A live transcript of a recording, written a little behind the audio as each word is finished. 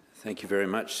Thank you very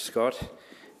much, Scott.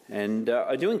 And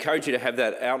I do encourage you to have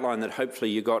that outline that hopefully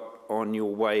you got on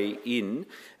your way in.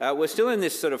 We're still in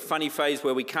this sort of funny phase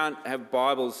where we can't have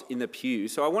Bibles in the pew.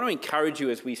 So I want to encourage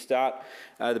you as we start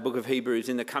the book of Hebrews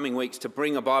in the coming weeks to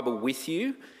bring a Bible with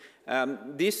you.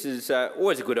 This is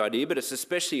always a good idea, but it's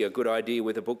especially a good idea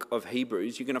with the book of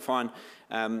Hebrews. You're going to find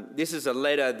this is a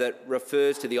letter that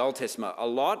refers to the Old Testament a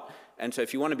lot. And so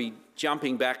if you want to be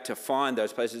jumping back to find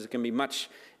those places, it can be much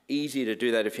easier to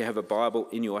do that if you have a Bible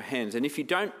in your hands. And if you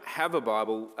don't have a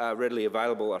Bible readily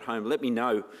available at home, let me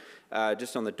know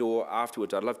just on the door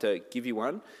afterwards. I'd love to give you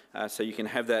one so you can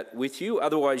have that with you.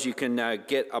 Otherwise, you can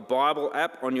get a Bible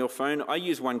app on your phone. I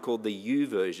use one called the U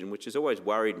version, which has always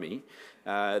worried me,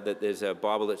 that there's a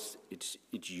Bible that's it's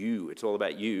you, it's all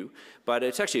about you. But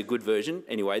it's actually a good version.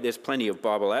 Anyway, there's plenty of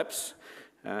Bible apps.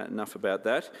 Enough about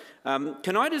that.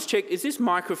 Can I just check, is this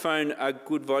microphone a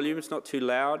good volume? It's not too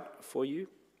loud for you?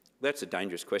 That's a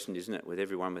dangerous question, isn't it, with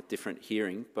everyone with different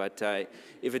hearing? But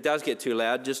if it does get too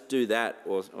loud, just do that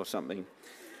or something.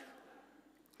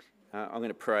 I'm going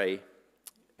to pray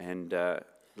and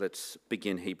let's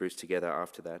begin Hebrews together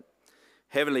after that.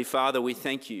 Heavenly Father, we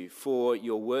thank you for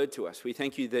your word to us. We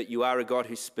thank you that you are a God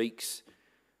who speaks,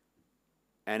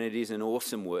 and it is an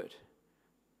awesome word.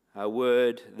 A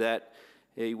word that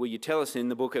you tell us in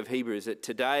the book of Hebrews that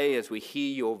today, as we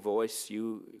hear your voice,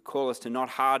 you call us to not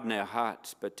harden our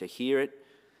hearts, but to hear it,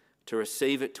 to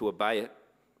receive it, to obey it.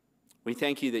 We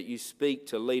thank you that you speak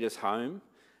to lead us home.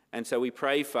 And so we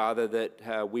pray, Father,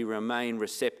 that we remain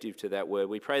receptive to that word.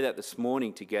 We pray that this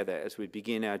morning together as we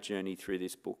begin our journey through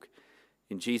this book.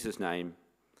 In Jesus' name,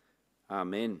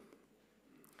 amen.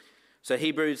 So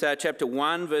Hebrews chapter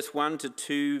 1, verse 1 to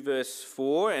 2, verse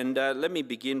 4. And let me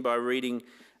begin by reading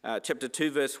chapter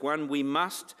 2, verse 1, we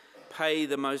must pay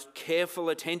the most careful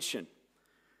attention,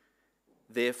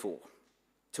 therefore,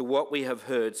 to what we have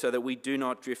heard so that we do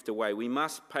not drift away. We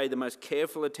must pay the most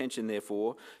careful attention,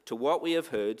 therefore, to what we have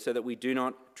heard so that we do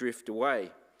not drift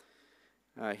away.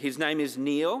 His name is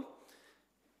Neil,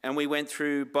 and we went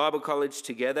through Bible college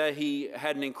together. He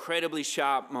had an incredibly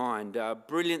sharp mind, a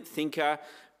brilliant thinker,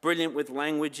 brilliant with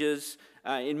languages.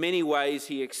 In many ways,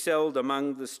 he excelled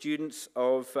among the students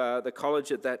of the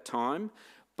college at that time.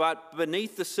 But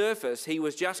beneath the surface, he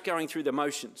was just going through the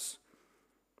motions.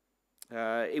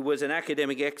 It was an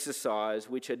academic exercise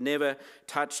which had never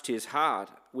touched his heart,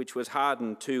 which was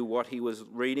hardened to what he was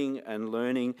reading and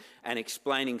learning and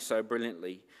explaining so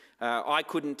brilliantly. I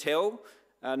couldn't tell,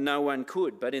 no one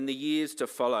could, but in the years to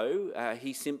follow,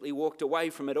 he simply walked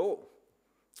away from it all.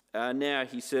 Now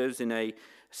he serves in a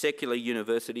secular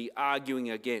university arguing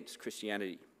against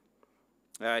Christianity.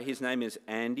 His name is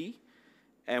Andy,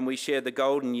 and we shared the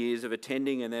golden years of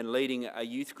attending and then leading a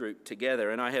youth group together.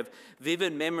 And I have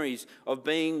vivid memories of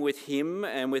being with him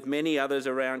and with many others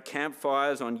around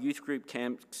campfires on youth group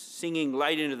camps, singing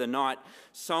late into the night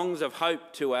songs of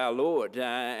hope to our Lord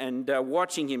and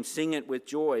watching him sing it with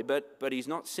joy. But he's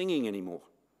not singing anymore.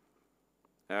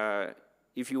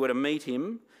 If you were to meet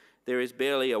him, there is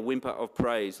barely a whimper of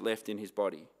praise left in his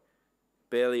body,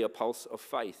 barely a pulse of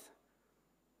faith.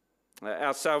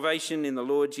 Our salvation in the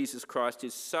Lord Jesus Christ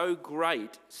is so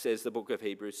great, says the book of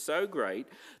Hebrews, so great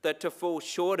that to fall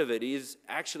short of it is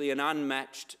actually an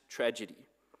unmatched tragedy.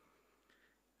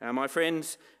 My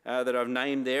friends that I've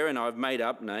named there, and I've made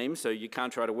up names so you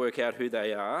can't try to work out who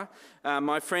they are,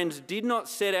 my friends did not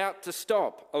set out to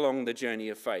stop along the journey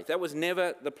of faith. That was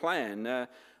never the plan.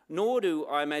 Nor do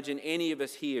I imagine any of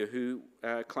us here who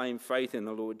claim faith in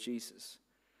the Lord Jesus.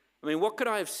 I mean, what could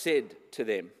I have said to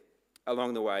them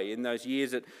along the way in those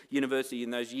years at university, in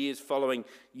those years following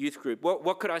youth group?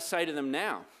 What could I say to them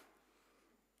now?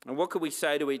 And what could we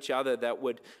say to each other that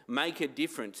would make a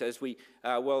difference as we,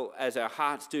 as our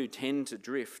hearts do tend to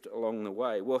drift along the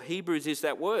way? Well, Hebrews is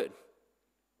that word.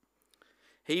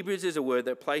 Hebrews is a word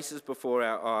that places before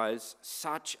our eyes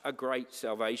such a great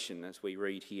salvation, as we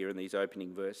read here in these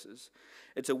opening verses.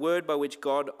 It's a word by which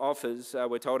God offers,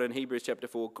 we're told in Hebrews chapter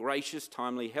 4, gracious,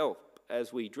 timely help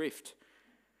as we drift.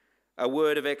 A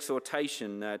word of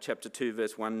exhortation, chapter 2,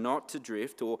 verse 1, not to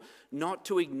drift or not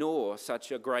to ignore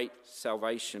such a great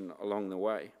salvation along the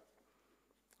way.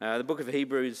 The book of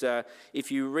Hebrews,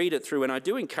 if you read it through, and I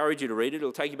do encourage you to read it,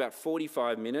 it'll take you about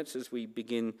 45 minutes as we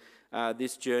begin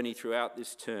this journey throughout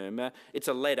this term. It's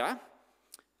a letter,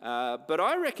 but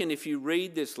I reckon if you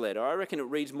read this letter, I reckon it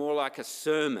reads more like a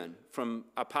sermon from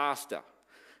a pastor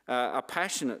A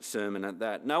passionate sermon at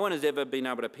that. No one has ever been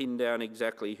able to pin down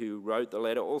exactly who wrote the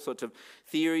letter, all sorts of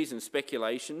theories and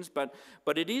speculations, but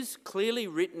it is clearly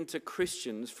written to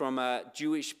Christians from a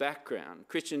Jewish background,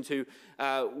 Christians who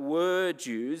were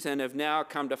Jews and have now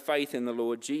come to faith in the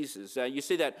Lord Jesus. You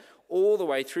see that all the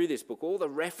way through this book, all the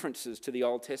references to the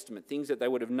Old Testament, things that they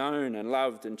would have known and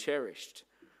loved and cherished.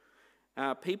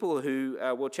 People who,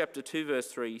 chapter 2, verse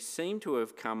 3, seem to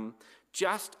have come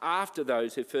just after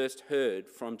those who first heard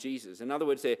from Jesus. In other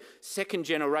words, they're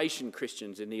second-generation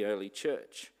Christians in the early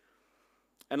church.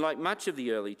 And like much of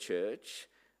the early church,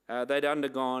 they'd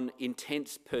undergone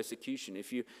intense persecution.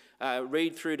 If you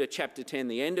read through to chapter 10,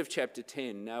 the end of chapter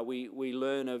 10, we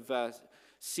learn of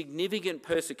significant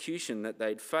persecution that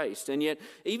they'd faced. And yet,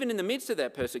 even in the midst of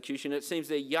that persecution, it seems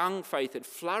their young faith had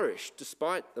flourished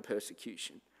despite the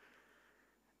persecution.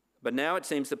 But now it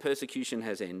seems the persecution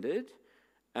has ended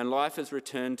and life has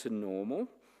returned to normal.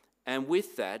 And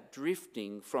with that,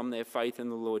 drifting from their faith in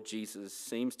the Lord Jesus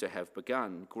seems to have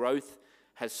begun. Growth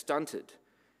has stunted.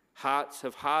 Hearts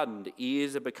have hardened.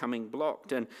 Ears are becoming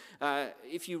blocked. And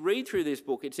if you read through this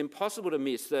book, it's impossible to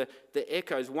miss the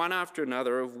echoes, one after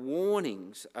another, of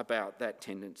warnings about that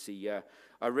tendency.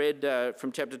 I read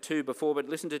from chapter 2 before, but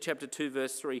listen to chapter 2,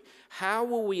 verse 3. How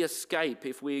will we escape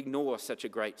if we ignore such a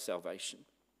great salvation?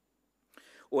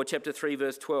 Or chapter 3,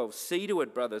 verse 12, see to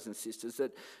it, brothers and sisters,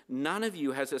 that none of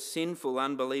you has a sinful,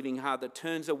 unbelieving heart that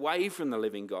turns away from the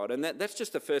living God. And that's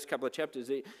just the first couple of chapters.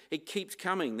 It keeps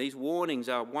coming. These warnings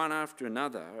are one after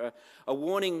another. A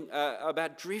warning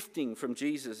about drifting from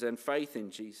Jesus and faith in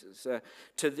Jesus.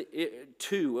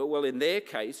 In their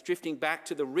case, drifting back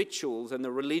to the rituals and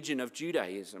the religion of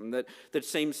Judaism that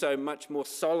seems so much more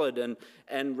solid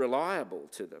and reliable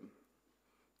to them.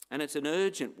 And it's an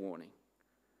urgent warning.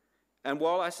 And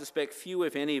while I suspect few,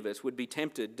 if any of us, would be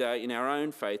tempted in our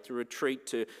own faith to retreat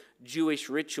to Jewish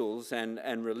rituals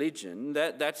and religion,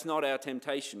 that's not our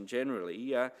temptation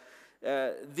generally.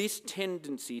 This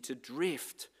tendency to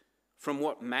drift from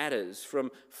what matters,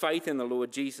 from faith in the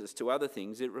Lord Jesus to other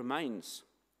things, it remains.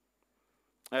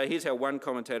 Here's how one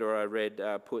commentator I read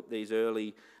put these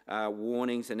early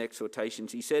warnings and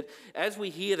exhortations. He said, as we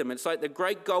hear them, it's like the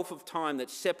great gulf of time that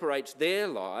separates their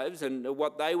lives and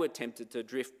what they were tempted to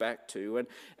drift back to,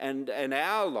 and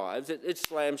our lives, it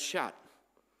slams shut.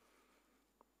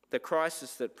 The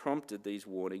crisis that prompted these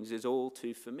warnings is all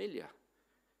too familiar.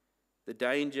 The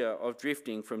danger of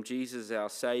drifting from Jesus, our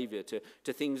Saviour,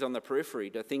 to things on the periphery,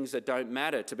 to things that don't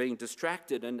matter, to being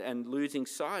distracted and losing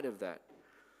sight of that.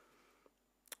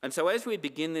 And so as we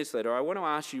begin this letter, I want to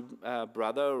ask you,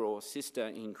 brother or sister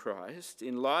in Christ,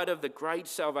 in light of the great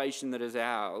salvation that is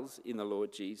ours in the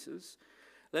Lord Jesus,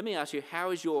 let me ask you, how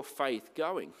is your faith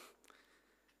going?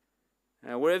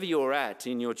 Wherever you're at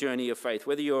in your journey of faith,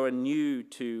 whether you're new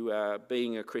to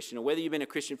being a Christian or whether you've been a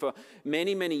Christian for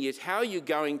many, many years, how are you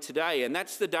going today? And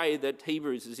that's the day that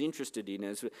Hebrews is interested in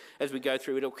as we go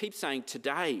through it. It'll keep saying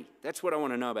today. That's what I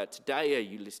want to know about. Today, are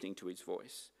you listening to his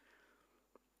voice?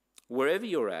 Wherever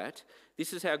you're at,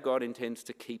 this is how God intends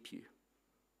to keep you.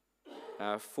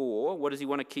 What does he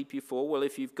want to keep you for? Well,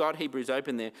 if you've got Hebrews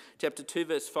open there, chapter 2,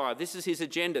 verse 5, this is his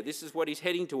agenda. This is what he's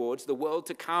heading towards, the world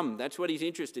to come. That's what he's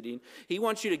interested in. He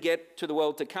wants you to get to the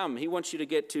world to come. He wants you to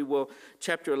get to,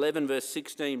 chapter 11, verse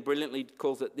 16 brilliantly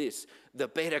calls it this, the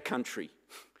better country.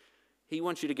 He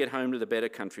wants you to get home to the better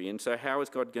country. And so how is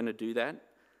God going to do that?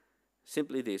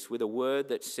 Simply this, with a word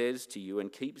that says to you and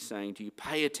keeps saying to you,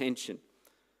 pay attention.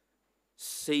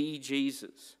 See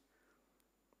Jesus.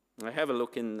 I have a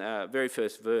look in the very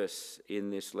first verse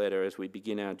in this letter as we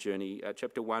begin our journey,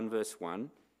 chapter 1, verse 1.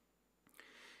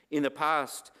 In the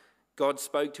past, God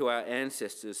spoke to our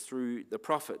ancestors through the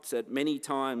prophets at many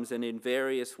times and in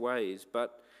various ways,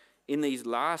 but in these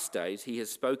last days, he has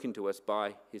spoken to us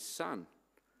by his Son.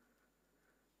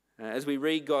 As we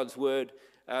read God's word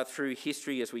through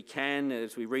history as we can,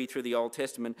 as we read through the Old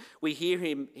Testament, we hear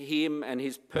him and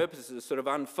his purposes sort of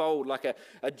unfold like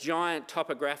a giant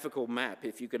topographical map,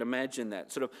 if you could imagine that.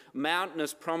 Sort of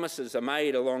mountainous promises are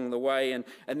made along the way, and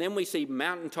then we see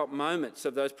mountaintop moments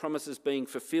of those promises being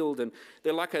fulfilled, and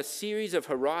they're like a series of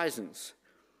horizons,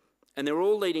 and they're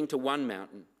all leading to one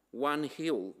mountain, one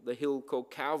hill, the hill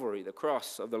called Calvary, the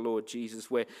cross of the Lord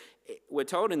Jesus, where we're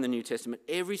told in the New Testament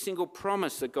every single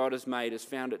promise that God has made has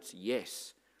found its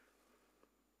yes.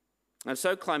 And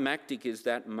so climactic is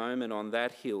that moment on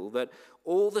that hill that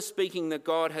all the speaking that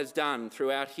God has done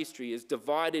throughout history is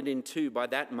divided in two by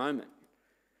that moment.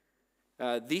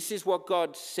 This is what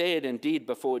God said and did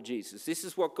before Jesus. This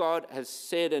is what God has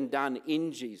said and done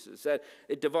in Jesus. That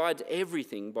it divides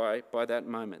everything by that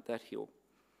moment, that hill.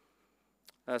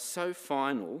 So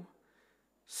final,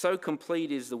 So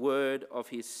complete is the word of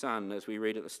his Son, as we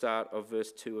read at the start of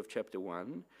verse 2 of chapter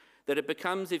 1, that it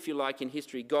becomes, if you like, in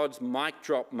history, God's mic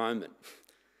drop moment.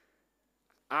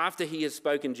 After he has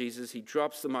spoken Jesus, he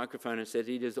drops the microphone and says,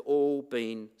 "It has all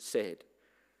been said."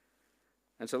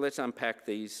 And so let's unpack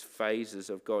these phases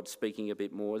of God speaking a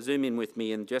bit more. Zoom in with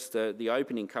me in just the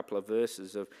opening couple of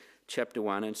verses of chapter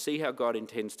 1 and see how God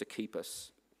intends to keep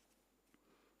us.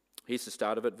 Here's the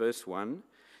start of it, verse 1.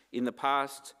 In the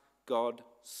past, God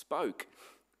spoke.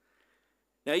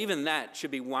 Now, even that should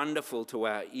be wonderful to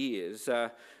our ears.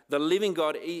 The living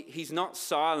God, he's not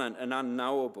silent and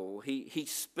unknowable. He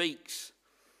speaks.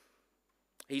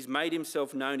 He's made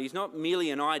himself known. He's not merely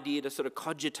an idea to sort of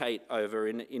cogitate over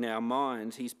in our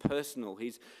minds. He's personal.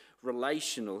 He's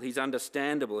relational. He's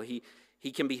understandable. He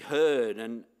can be heard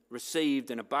and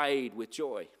received and obeyed with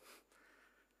joy.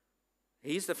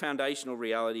 Here's the foundational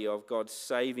reality of God's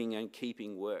saving and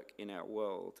keeping work in our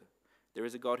world. There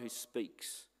is a God who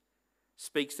speaks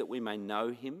that we may know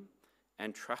him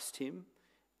and trust him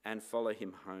and follow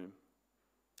him home.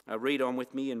 Read on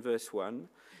with me in verse 1.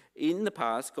 In the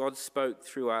past, God spoke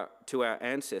to our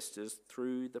ancestors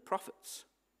through the prophets.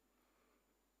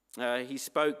 He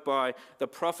spoke by the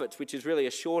prophets, which is really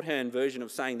a shorthand version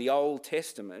of saying the Old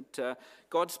Testament.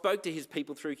 God spoke to his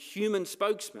people through human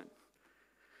spokesmen.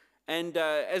 And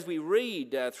as we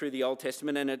read through the Old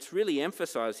Testament, and it's really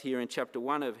emphasised here in chapter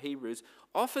 1 of Hebrews,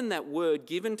 often that word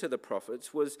given to the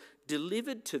prophets was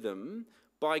delivered to them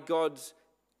by God's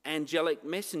angelic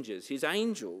messengers, his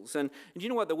angels. And do you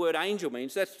know what the word angel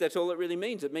means? That's all it really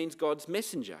means. It means God's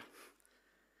messenger.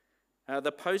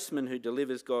 The postman who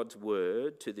delivers God's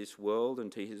word to this world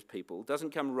and to his people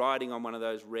doesn't come riding on one of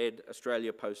those red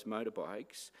Australia Post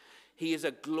motorbikes. He is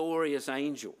a glorious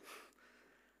angel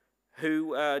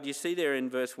who, do you see there in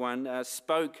verse 1,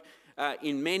 spoke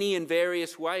in many and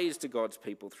various ways to God's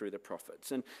people through the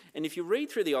prophets. And if you read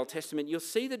through the Old Testament, you'll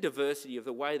see the diversity of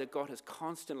the way that God has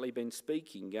constantly been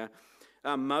speaking.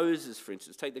 Moses, for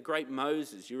instance, take the great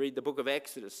Moses. You read the book of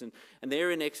Exodus, and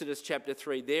there in Exodus chapter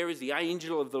 3, there is the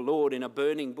angel of the Lord in a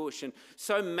burning bush. And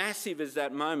so massive is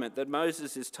that moment that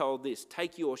Moses is told this,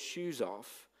 "Take your shoes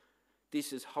off.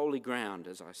 This is holy ground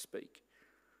as I speak."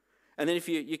 And then if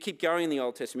you keep going in the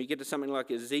Old Testament, you get to something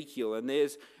like Ezekiel, and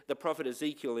there's the prophet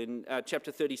Ezekiel in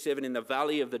chapter 37 in the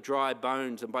valley of the dry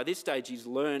bones. And by this stage, he's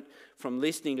learnt from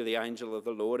listening to the angel of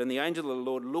the Lord. And the angel of the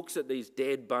Lord looks at these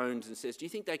dead bones and says, "Do you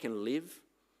think they can live?"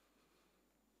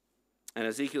 And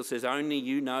Ezekiel says, "Only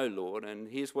you know, Lord." And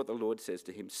here's what the Lord says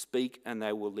to him, "Speak and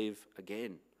they will live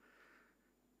again."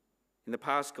 In the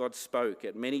past, God spoke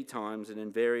at many times and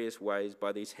in various ways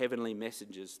by these heavenly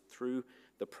messengers through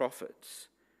the prophets.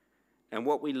 And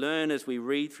what we learn as we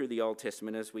read through the Old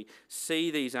Testament, as we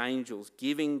see these angels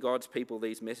giving God's people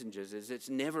these messengers, is it's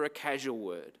never a casual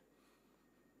word.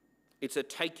 It's a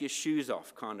take your shoes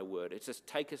off kind of word. It's a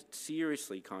take it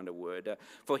seriously kind of word.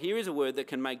 For here is a word that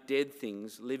can make dead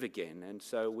things live again. And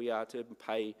so we are to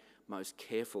pay most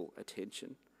careful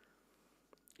attention.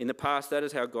 In the past, that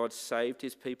is how God saved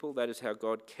his people. That is how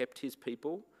God kept his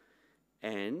people.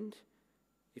 And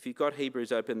if you've got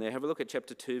Hebrews open there, have a look at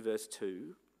chapter 2, verse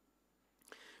 2.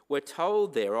 We're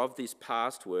told there of this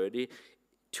past word,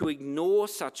 to ignore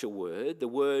such a word, the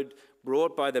word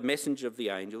brought by the messenger of the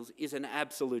angels, is an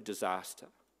absolute disaster.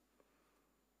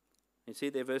 You see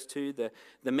there, verse 2, the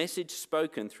message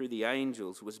spoken through the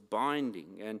angels was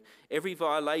binding, and every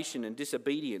violation and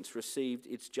disobedience received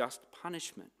its just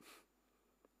punishment.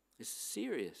 It's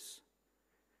serious.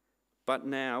 But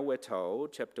now we're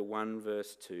told, chapter 1,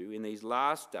 verse 2, in these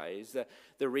last days,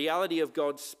 the reality of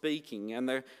God speaking and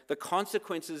the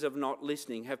consequences of not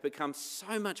listening have become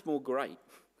so much more great.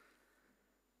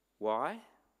 Why?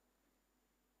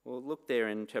 Well, look there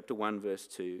in chapter 1, verse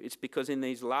 2. It's because in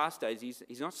these last days,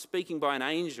 he's not speaking by an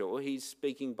angel, he's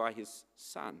speaking by his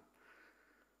Son.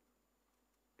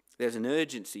 There's an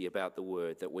urgency about the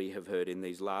word that we have heard in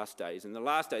these last days. And the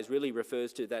last days really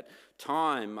refers to that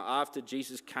time after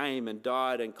Jesus came and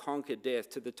died and conquered death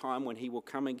to the time when he will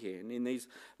come again. In these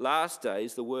last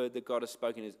days, the word that God has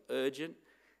spoken is urgent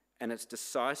and it's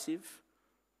decisive.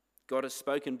 God has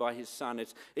spoken by his Son.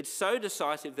 It's so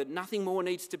decisive that nothing more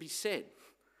needs to be said.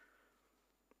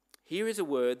 Here is a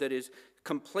word that is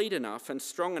complete enough and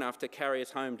strong enough to carry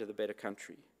us home to the better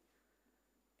country.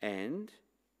 And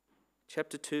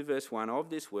chapter 2, verse 1, of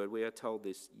this word we are told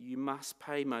this: you must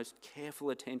pay most careful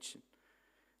attention,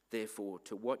 therefore,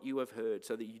 to what you have heard,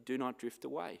 so that you do not drift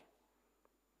away.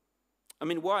 I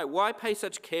mean, why pay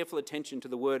such careful attention to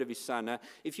the word of his Son?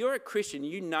 If you're a Christian,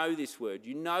 you know this word.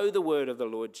 You know the word of the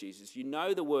Lord Jesus. You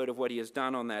know the word of what he has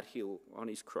done on that hill, on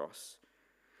his cross.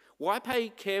 Why pay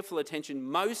careful attention,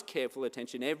 most careful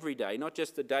attention every day, not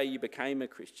just the day you became a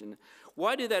Christian?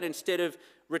 Why do that instead of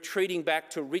retreating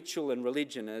back to ritual and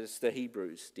religion as the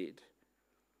Hebrews did?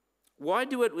 Why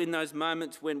do it in those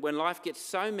moments when life gets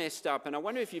so messed up? And I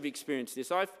wonder if you've experienced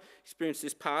this. I've experienced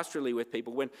this pastorally with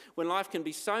people. When life can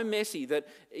be so messy that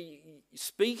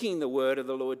speaking the word of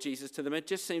the Lord Jesus to them, it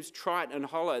just seems trite and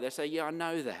hollow. They say, yeah, I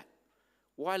know that.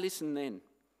 Why listen then?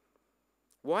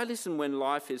 Why listen when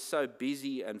life is so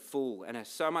busy and full and has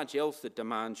so much else that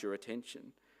demands your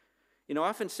attention? You know, I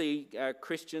often see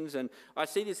Christians, and I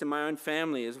see this in my own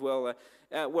family as well,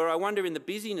 where I wonder in the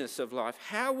busyness of life,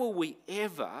 how will we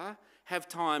ever have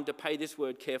time to pay this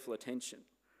word careful attention?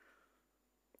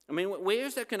 I mean, where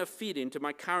is that going to fit into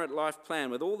my current life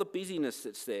plan with all the busyness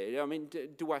that's there? I mean,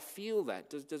 do I feel that?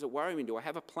 Does it worry me? Do I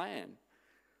have a plan?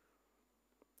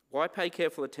 Why pay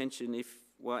careful attention if,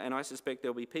 well, and I suspect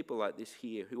there'll be people like this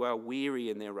here who are weary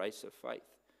in their race of faith,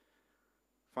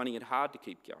 finding it hard to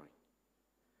keep going.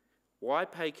 Why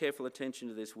pay careful attention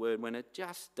to this word when it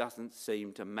just doesn't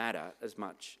seem to matter as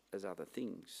much as other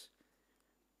things?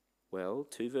 Well,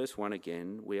 2 verse 1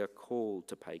 again, we are called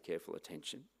to pay careful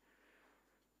attention.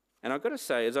 And I've got to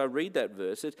say, as I read that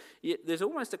verse, there's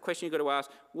almost a question you've got to ask,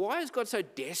 why is God so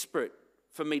desperate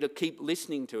for me to keep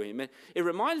listening to him? It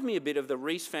reminds me a bit of the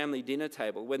Reese family dinner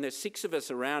table when there's 6 of us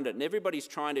around it and everybody's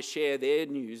trying to share their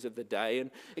news of the day,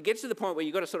 and it gets to the point where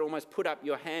you've got to sort of almost put up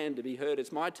your hand to be heard.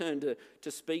 It's my turn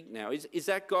to speak now. Is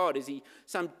that God? Is he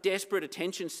some desperate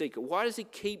attention seeker? Why does he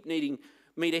keep needing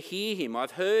me to hear him?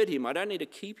 I've heard him. I don't need to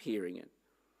keep hearing it.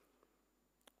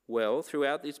 Well,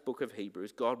 throughout this book of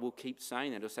Hebrews, God will keep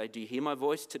saying that. He'll say, do you hear my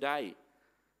voice today?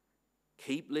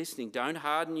 Keep listening. Don't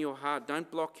harden your heart.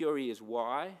 Don't block your ears.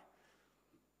 Why?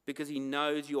 Because he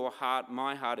knows your heart,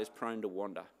 my heart, is prone to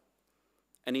wander.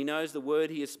 And he knows the word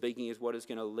he is speaking is what is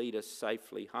going to lead us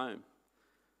safely home.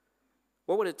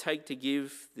 What would it take to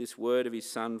give this word of his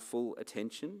son full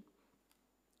attention?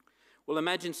 Well,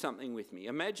 imagine something with me.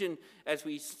 Imagine as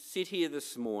we sit here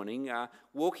this morning,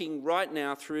 walking right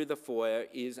now through the foyer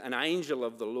is an angel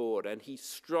of the Lord, and he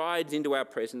strides into our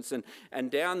presence,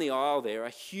 and down the aisle there, a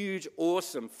huge,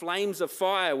 awesome, flames of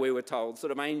fire, we were told,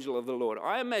 sort of angel of the Lord.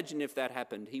 I imagine if that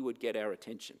happened, he would get our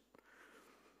attention.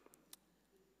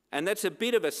 And that's a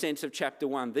bit of a sense of chapter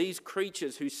 1. These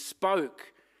creatures who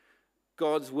spoke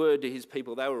God's word to his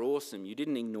people, they were awesome. You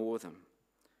didn't ignore them.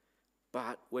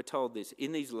 But we're told this,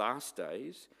 in these last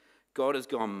days, God has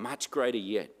gone much greater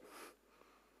yet.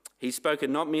 He's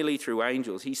spoken not merely through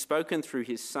angels, he's spoken through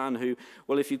his son who,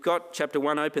 well, if you've got chapter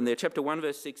 1 open there, chapter 1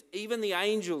 verse 6, even the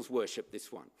angels worship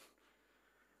this one.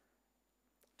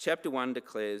 Chapter 1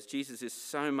 declares Jesus is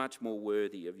so much more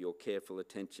worthy of your careful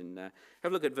attention. Have a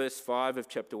look at verse 5 of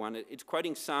chapter 1. It's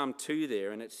quoting Psalm 2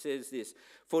 there, and it says this,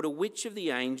 for to which of the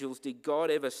angels did God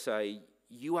ever say,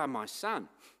 you are my son?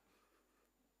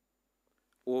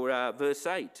 Or verse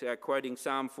 8, quoting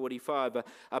Psalm 45,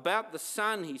 about the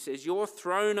Son, he says, your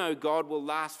throne, O God, will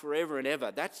last forever and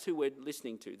ever. That's who we're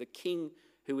listening to, the King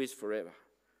who is forever.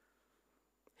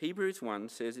 Hebrews 1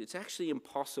 says it's actually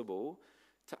impossible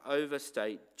to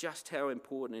overstate just how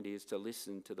important it is to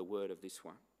listen to the word of this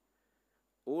one.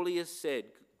 All he has said,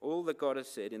 all that God has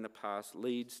said in the past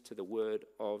leads to the word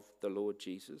of the Lord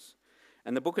Jesus.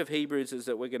 And the book of Hebrews is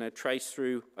that we're going to trace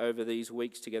through over these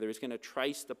weeks together. It's going to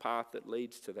trace the path that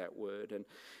leads to that word. And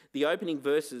the opening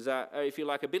verses are, if you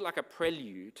like, a bit like a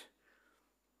prelude.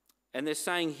 And they're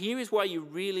saying, here is why you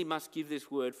really must give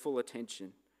this word full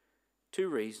attention. 2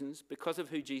 reasons, because of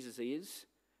who Jesus is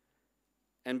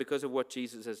and because of what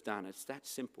Jesus has done. It's that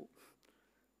simple.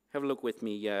 Have a look with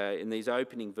me in these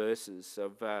opening verses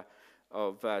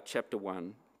of chapter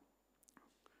 1.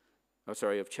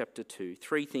 Of chapter 2,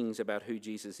 3 things about who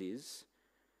Jesus is.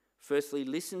 Firstly,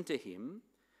 listen to him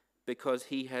because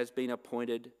he has been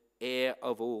appointed heir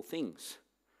of all things.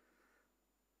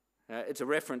 It's a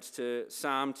reference to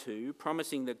Psalm 2,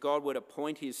 promising that God would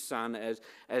appoint his son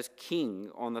as king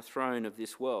on the throne of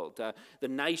this world. The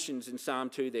nations in Psalm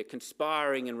 2, they're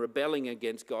conspiring and rebelling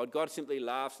against God. God simply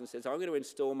laughs and says, I'm going to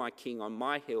install my king on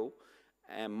my hill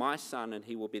and my son, and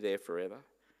he will be there forever.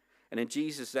 And in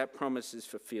Jesus, that promise is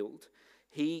fulfilled.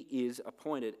 He is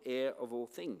appointed heir of all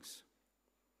things.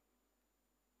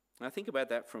 Now think about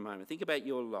that for a moment. Think about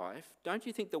your life. Don't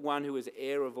you think the one who is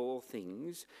heir of all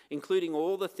things, including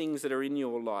all the things that are in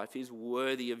your life, is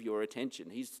worthy of your attention?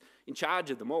 He's in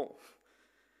charge of them all.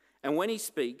 And when he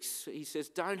speaks, he says,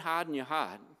 don't harden your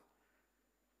heart.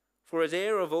 For as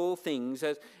heir of all things,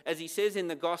 as he says in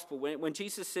the gospel, when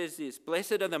Jesus says this,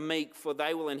 blessed are the meek, for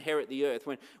they will inherit the earth.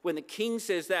 When the king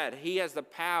says that, he has the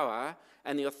power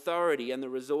and the authority and the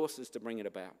resources to bring it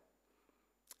about.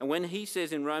 And when he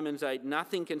says in Romans 8,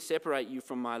 nothing can separate you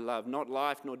from my love, not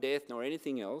life, nor death, nor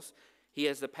anything else, he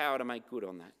has the power to make good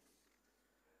on that.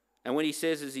 And when he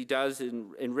says, as he does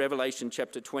in Revelation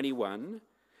chapter 21,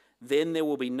 then there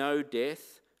will be no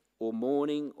death or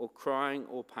mourning or crying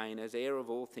or pain. As heir of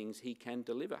all things, he can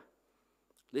deliver.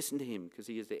 Listen to him, because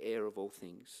he is the heir of all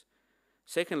things.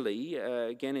 Secondly,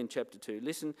 again in chapter 2,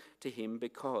 listen to him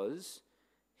because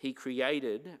he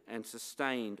created and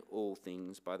sustained all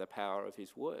things by the power of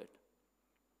his word.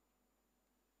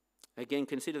 Again,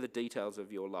 consider the details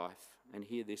of your life and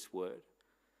hear this word.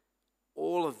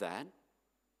 All of that,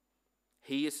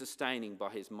 he is sustaining by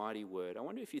his mighty word. I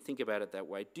wonder if you think about it that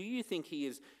way. Do you think he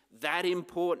is that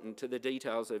important to the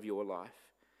details of your life?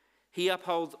 He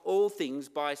upholds all things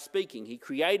by speaking. He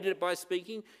created it by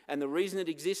speaking, and the reason it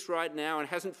exists right now and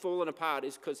hasn't fallen apart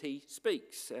is because he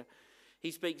speaks. He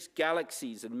speaks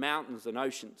galaxies and mountains and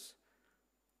oceans.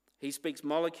 He speaks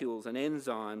molecules and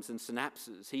enzymes and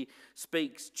synapses. He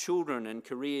speaks children and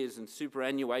careers and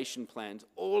superannuation plans,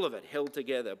 all of it held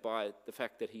together by the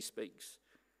fact that he speaks.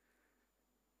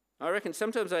 I reckon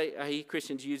sometimes I hear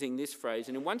Christians using this phrase,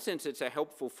 and in one sense it's a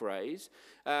helpful phrase.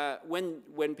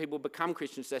 When people become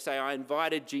Christians, they say, I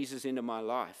invited Jesus into my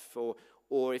life,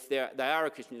 or if they are a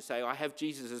Christian, they say, I have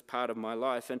Jesus as part of my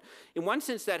life. And in one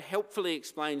sense that helpfully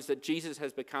explains that Jesus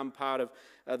has become part of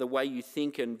the way you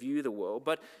think and view the world.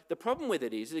 But the problem with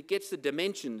it is it gets the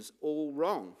dimensions all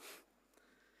wrong.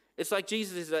 It's like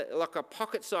Jesus is like a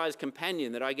pocket-sized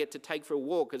companion that I get to take for a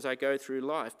walk as I go through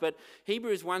life. But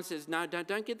Hebrews 1 says, no,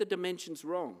 don't get the dimensions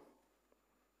wrong.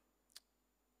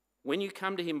 When you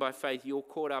come to him by faith, you're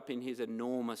caught up in his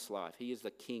enormous life. He is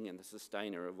the king and the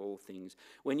sustainer of all things.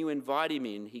 When you invite him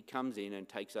in, he comes in and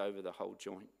takes over the whole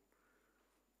joint.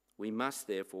 We must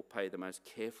therefore pay the most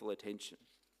careful attention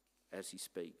as he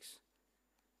speaks.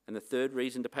 And the third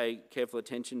reason to pay careful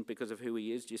attention because of who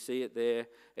he is, do you see it there?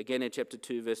 Again in chapter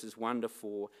 2, verses 1 to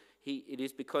 4. It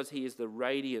is because he is the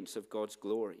radiance of God's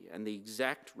glory and the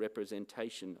exact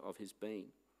representation of his being.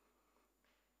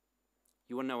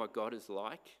 You want to know what God is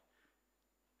like?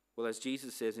 Well, as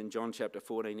Jesus says in John chapter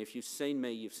 14, if you've seen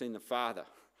me, you've seen the Father.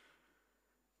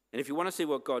 And if you want to see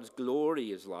what God's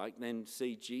glory is like, then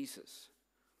see Jesus.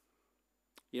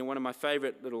 You know, one of my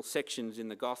favourite little sections in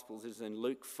the Gospels is in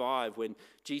Luke 5 when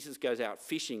Jesus goes out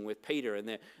fishing with Peter,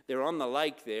 and they're on the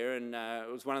lake there, and it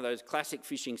was one of those classic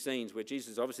fishing scenes where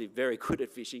Jesus is obviously very good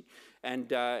at fishing,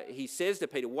 and he says to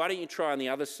Peter, why don't you try on the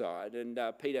other side? And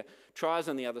Peter tries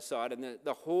on the other side, and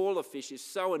the haul of fish is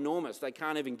so enormous they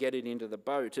can't even get it into the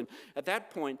boat. And at that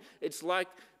point, it's like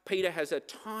Peter has a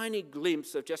tiny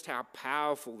glimpse of just how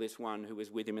powerful this one who is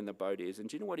with him in the boat is. And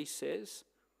do you know what he says?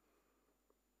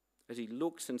 As he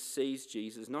looks and sees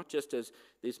Jesus, not just as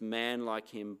this man like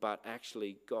him, but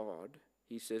actually God,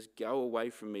 he says, go away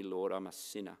from me, Lord, I'm a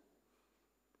sinner.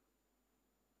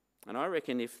 And I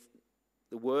reckon if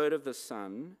the word of the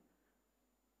Son,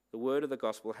 the word of the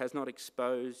gospel, has not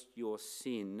exposed your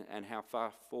sin and how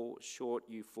far short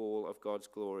you fall of God's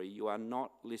glory, you are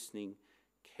not listening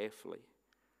carefully.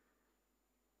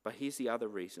 But here's the other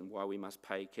reason why we must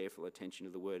pay careful attention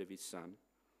to the word of his Son.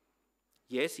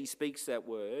 Yes, he speaks that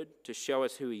word to show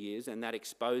us who he is, and that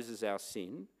exposes our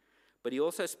sin. But he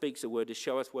also speaks a word to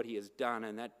show us what he has done,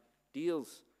 and that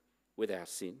deals with our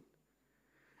sin.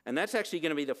 And that's actually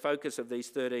going to be the focus of these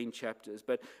 13 chapters.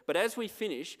 But as we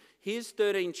finish, here's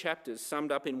 13 chapters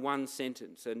summed up in one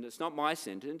sentence. And it's not my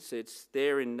sentence, it's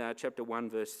there in chapter 1,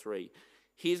 verse 3.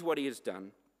 Here's what he has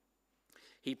done.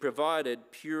 He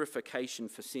provided purification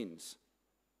for sins.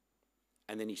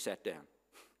 And then he sat down.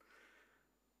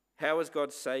 How has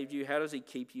God saved you? How does he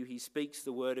keep you? He speaks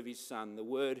the word of his Son, the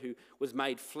word who was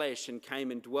made flesh and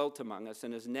came and dwelt among us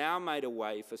and has now made a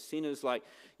way for sinners like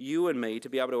you and me to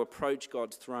be able to approach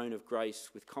God's throne of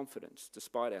grace with confidence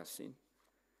despite our sin.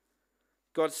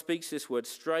 God speaks this word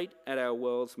straight at our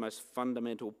world's most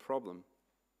fundamental problem.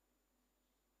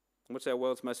 What's our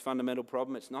world's most fundamental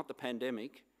problem? It's not the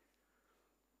pandemic.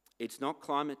 It's not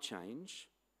climate change.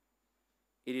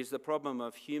 It is the problem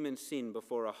of human sin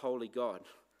before a holy God.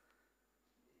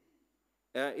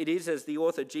 It is, as the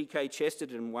author G.K.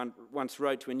 Chesterton once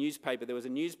wrote to a newspaper. There was a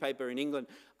newspaper in England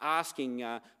asking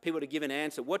people to give an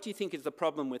answer. What do you think is the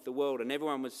problem with the world? And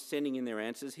everyone was sending in their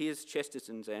answers. Here's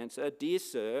Chesterton's answer. Dear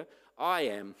sir, I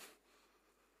am.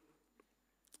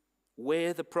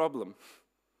 We're the problem.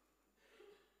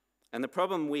 And the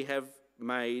problem we have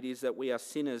made is that we are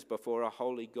sinners before a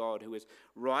holy God who is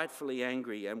rightfully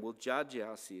angry and will judge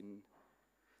our sin.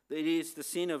 It is the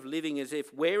sin of living as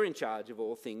if we're in charge of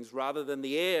all things rather than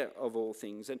the heir of all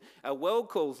things. And our world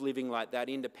calls living like that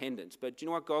independence. But do you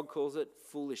know what God calls it?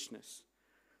 Foolishness.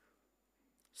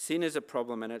 Sin is a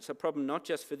problem, and it's a problem not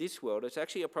just for this world, it's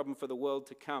actually a problem for the world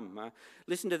to come.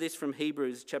 Listen to this from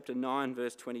Hebrews chapter 9,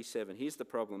 verse 27. Here's the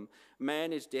problem.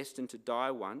 Man is destined to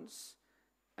die once,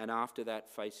 and after that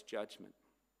face judgment.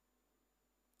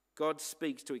 God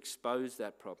speaks to expose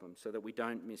that problem so that we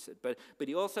don't miss it. But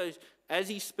he also, as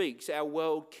he speaks, our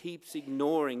world keeps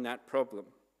ignoring that problem.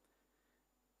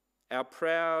 Our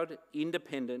proud,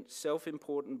 independent,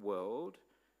 self-important world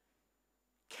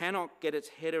cannot get its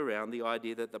head around the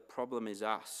idea that the problem is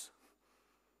us.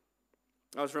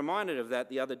 I was reminded of that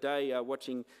the other day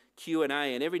watching Q&A,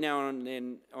 and every now and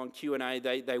then on Q&A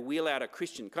they wheel out a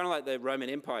Christian, kind of like the Roman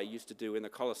Empire used to do in the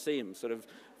Colosseum, sort of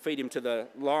feed him to the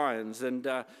lions. And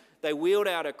they wheeled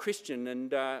out a Christian,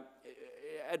 and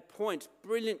at points,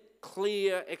 brilliant,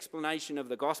 clear explanation of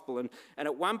the gospel. And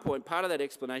at one point, part of that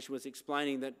explanation was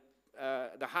explaining that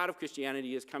the heart of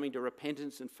Christianity is coming to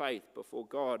repentance and faith before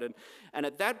God. And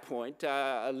at that point,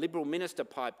 a Liberal minister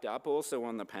piped up, also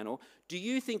on the panel, "Do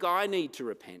you think I need to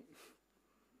repent?"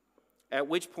 At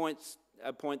which point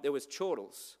there was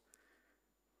chortles,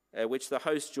 at which the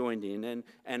host joined in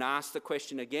and asked the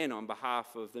question again on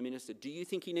behalf of the minister, "Do you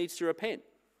think he needs to repent?"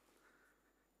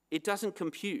 It doesn't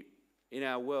compute in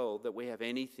our world that we have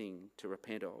anything to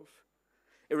repent of.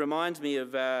 It reminds me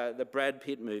of the Brad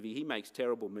Pitt movie. He makes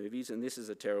terrible movies, and this is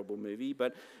a terrible movie,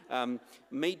 but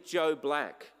Meet Joe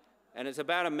Black. And it's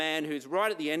about a man who's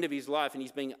right at the end of his life, and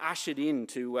he's being ushered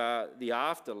into the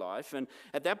afterlife. And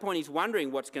at that point, he's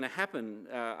wondering what's going to happen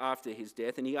after his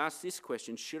death. And he asks this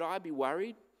question, "Should I be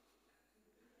worried?"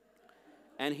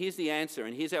 And here's the answer,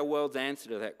 and here's our world's answer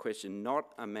to that question: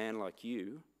 "Not a man like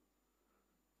you."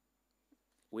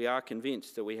 We are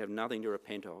convinced that we have nothing to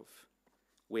repent of.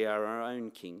 We are our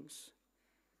own kings.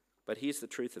 But here's the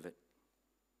truth of it.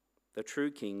 The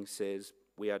true king says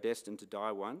we are destined to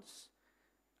die once,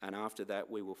 and after that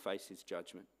we will face his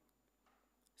judgment.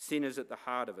 Sin is at the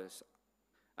heart of us,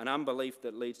 an unbelief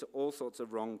that leads to all sorts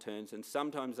of wrong turns, and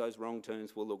sometimes those wrong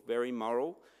turns will look very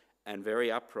moral and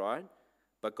very upright,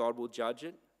 but God will judge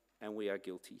it, and we are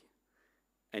guilty.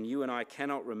 And you and I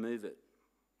cannot remove it,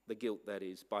 the guilt that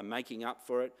is, by making up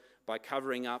for it, by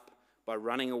covering up, by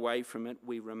running away from it.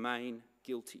 We remain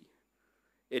guilty.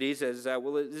 It is this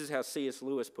is how C.S.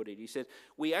 Lewis put it. He said,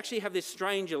 "We actually have this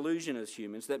strange illusion as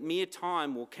humans that mere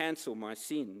time will cancel my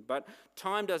sin, but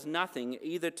time does nothing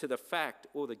either to the fact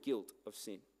or the guilt of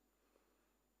sin."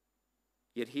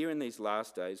 Yet here in these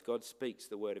last days, God speaks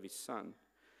the word of his Son.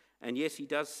 And yes, he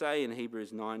does say in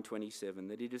Hebrews 9:27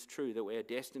 that it is true that we are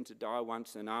destined to die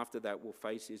once, and after that we'll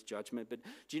face his judgment. But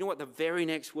do you know what the very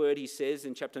next word he says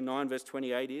in chapter 9, verse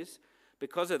 28 is?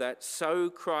 Because of that,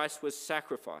 so Christ was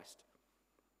sacrificed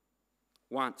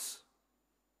once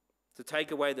to take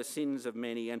away the sins of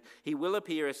many, and he will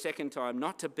appear a second time,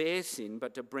 not to bear sin,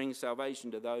 but to bring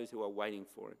salvation to those who are waiting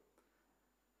for it.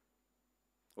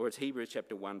 Or as Hebrews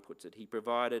chapter 1 puts it, he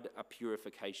provided a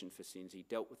purification for sins. He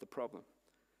dealt with the problem.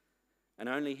 And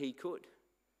only he could,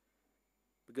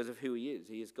 because of who he is.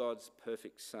 He is God's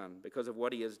perfect Son. Because of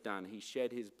what he has done, he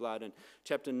shed his blood. And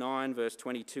chapter 9, verse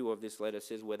 22 of this letter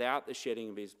says, "Without the shedding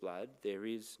of his blood, there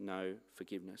is no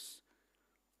forgiveness."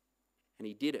 And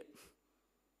he did it.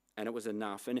 And it was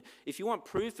enough. And if you want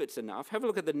proof it's enough, have a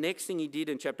look at the next thing he did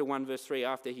in chapter 1, verse 3,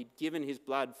 after he'd given his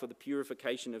blood for the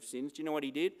purification of sins. Do you know what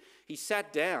he did? He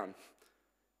sat down.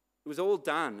 It was all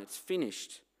done. It's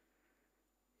finished.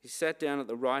 He sat down at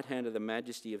the right hand of the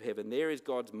majesty of heaven. There is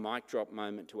God's mic drop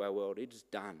moment to our world. It is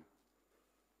done.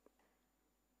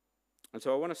 And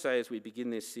so I want to say as we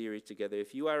begin this series together,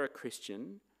 if you are a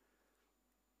Christian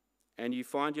and you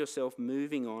find yourself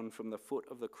moving on from the foot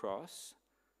of the cross,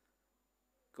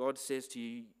 God says to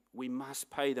you, we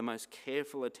must pay the most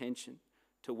careful attention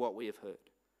to what we have heard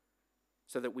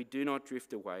so that we do not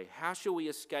drift away. How shall we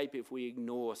escape if we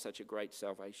ignore such a great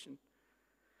salvation?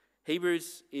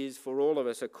 Hebrews is for all of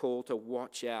us a call to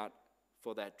watch out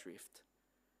for that drift.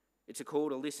 It's a call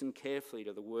to listen carefully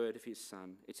to the word of his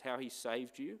Son. It's how he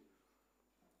saved you.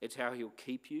 It's how he'll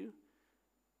keep you.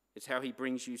 It's how he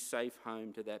brings you safe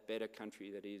home to that better country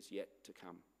that is yet to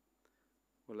come.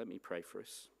 Well, let me pray for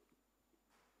us.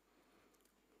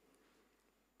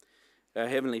 Our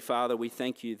Heavenly Father, we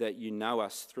thank you that you know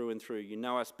us through and through. You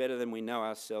know us better than we know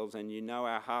ourselves, and you know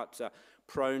our hearts are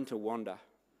prone to wander.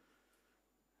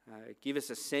 Give us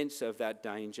a sense of that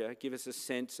danger. Give us a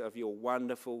sense of your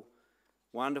wonderful,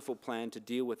 wonderful plan to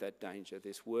deal with that danger,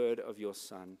 this word of your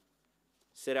Son.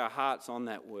 Set our hearts on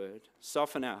that word.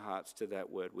 Soften our hearts to that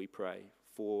word, we pray,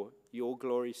 for your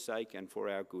glory's sake and for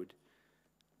our good.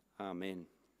 Amen.